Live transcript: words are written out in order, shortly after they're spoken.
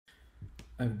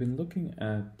I've been looking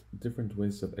at different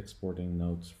ways of exporting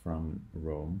notes from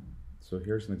Rome. So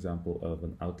here's an example of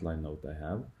an outline note I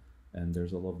have, and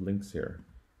there's a lot of links here.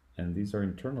 And these are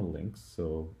internal links.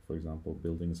 So for example,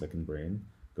 building a second brain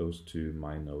goes to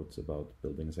my notes about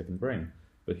building a second brain.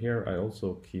 But here I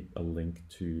also keep a link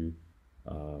to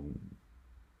um,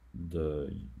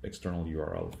 the external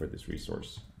URL for this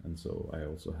resource. And so I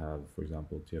also have, for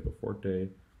example, Tiago Forte,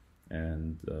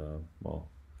 and well,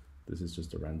 this is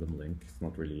just a random link. It's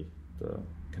not really the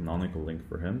canonical link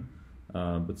for him,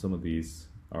 but some of these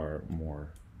are more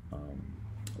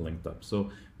linked up. So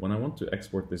when I want to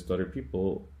export this to other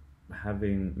people,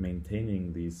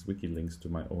 maintaining these wiki links to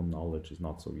my own knowledge is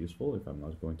not so useful if I'm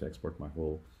not going to export my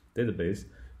whole database.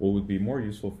 What would be more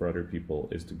useful for other people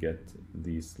is to get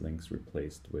these links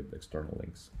replaced with external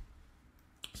links.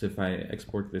 So if I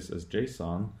export this as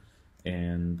JSON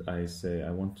and I say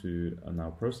I want to now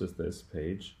process this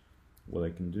page, what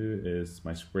I can do is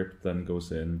my script then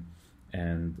goes in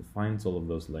and finds all of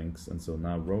those links, and so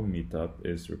now Rome Meetup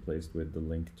is replaced with the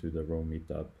link to the Rome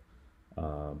Meetup,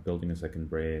 Building a Second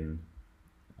Brain,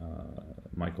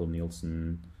 Michael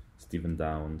Nielsen, Stephen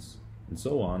Downs, and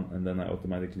so on, and then I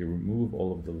automatically remove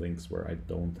all of the links where I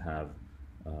don't have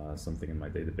something in my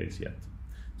database yet.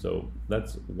 So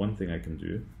that's one thing I can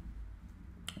do.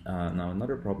 Now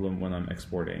another problem when I'm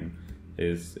exporting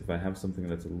is if I have something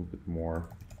that's a little bit more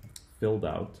filled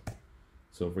out.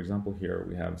 So for example, here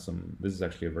we have this is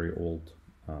actually a very old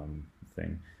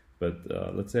thing, but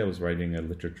let's say I was writing a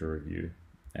literature review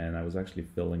and I was actually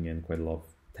filling in quite a lot of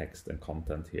text and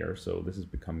content here. So this is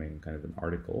becoming kind of an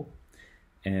article,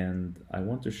 and I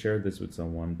want to share this with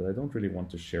someone, but I don't really want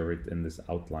to share it in this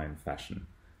outline fashion.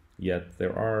 Yet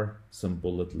there are some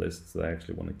bullet lists that I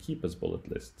actually want to keep as bullet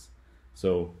lists.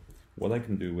 So what I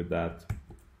can do with that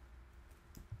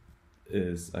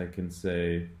is I can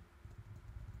say,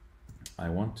 I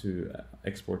want to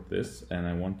export this and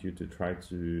I want you to try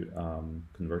to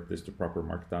convert this to proper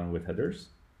markdown with headers.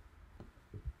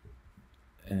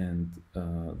 And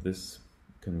this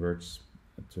converts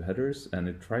to headers, and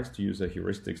it tries to use a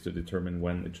heuristics to determine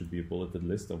when it should be a bulleted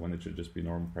list and when it should just be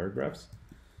normal paragraphs.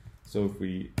 So if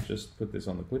we just put this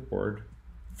on the clipboard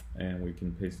and we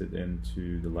can paste it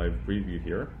into the live preview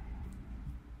here,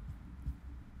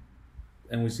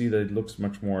 and we see that it looks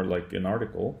much more like an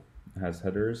article. It has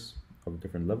headers of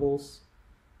different levels,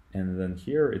 and then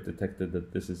here it detected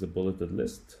that this is a bulleted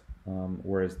list,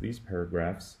 whereas these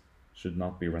paragraphs should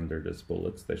not be rendered as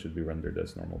bullets, they should be rendered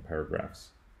as normal paragraphs.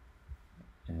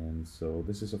 And so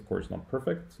this is of course not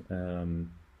perfect.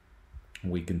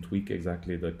 We can tweak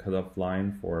exactly the cutoff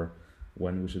line for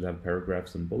when we should have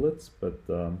paragraphs and bullets, but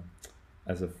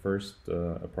as a first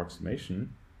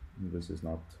approximation, this is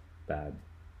not bad.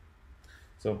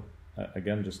 So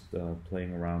again, just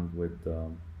playing around with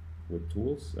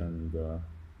tools, and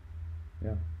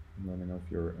yeah, let me know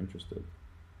if you're interested.